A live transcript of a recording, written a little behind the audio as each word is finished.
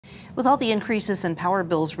With all the increases in power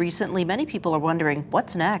bills recently, many people are wondering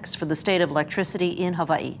what's next for the state of electricity in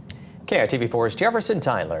Hawaii. KITV4's Jefferson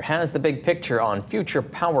Tyler has the big picture on future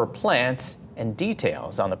power plants and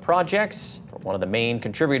details on the projects for one of the main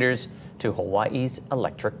contributors to Hawaii's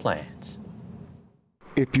electric plants.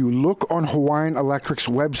 If you look on Hawaiian Electric's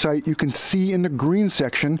website, you can see in the green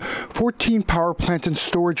section 14 power plants and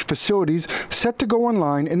storage facilities set to go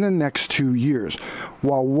online in the next 2 years.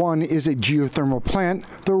 While one is a geothermal plant,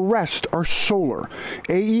 the rest are solar.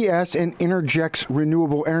 AES and Interject's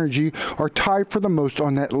renewable energy are tied for the most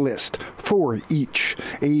on that list, 4 each.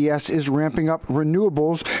 AES is ramping up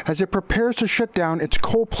renewables as it prepares to shut down its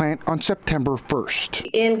coal plant on September 1st.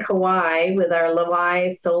 In Kauai, with our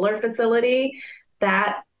Lawai solar facility,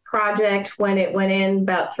 that project, when it went in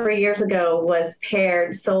about 3 years ago, was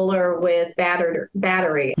paired solar with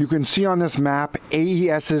battery. You can see on this map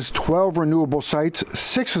AES's 12 renewable sites.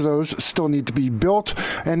 6 of those still need to be built,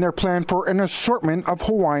 and they're planned for an assortment of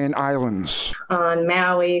Hawaiian islands. On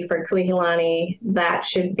Maui for Kuihilani, that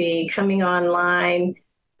should be coming online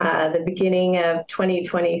the beginning of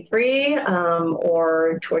 2023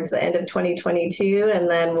 or towards the end of 2022, and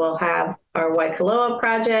then we'll have our Waikoloa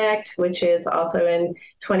project, which is also in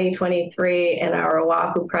 2023, and our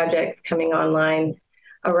Oahu projects coming online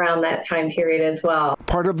around that time period as well.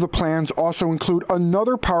 Part of the plans also include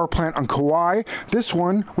another power plant on Kauai, this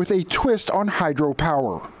one with a twist on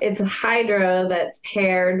hydropower. It's a hydro that's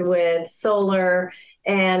paired with solar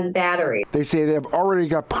and battery. They say they have already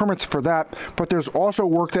got permits for that, but there's also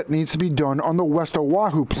work that needs to be done on the West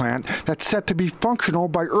Oahu plant that's set to be functional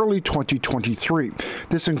by early 2023.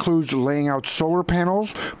 This includes laying out solar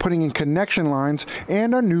panels, putting in connection lines,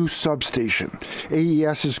 and a new substation.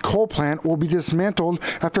 AES's coal plant will be dismantled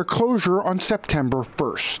after closure on September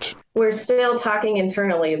 1st. We're still talking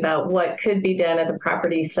internally about what could be done at the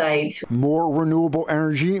property site. More renewable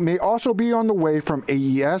energy may also be on the way from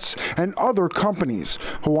AES and other companies.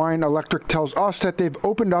 Hawaiian Electric tells us that they've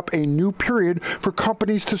opened up a new period for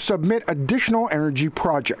companies to submit additional energy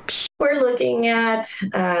projects. We're looking at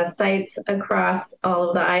sites across all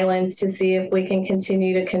of the islands to see if we can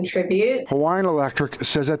continue to contribute. Hawaiian Electric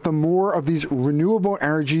says that the more of these renewable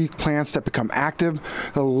energy plants that become active,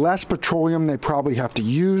 the less petroleum they probably have to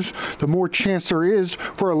use, the more chance there is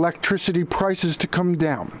for electricity prices to come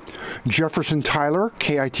down. Jefferson Tyler,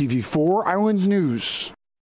 KITV4 Island News.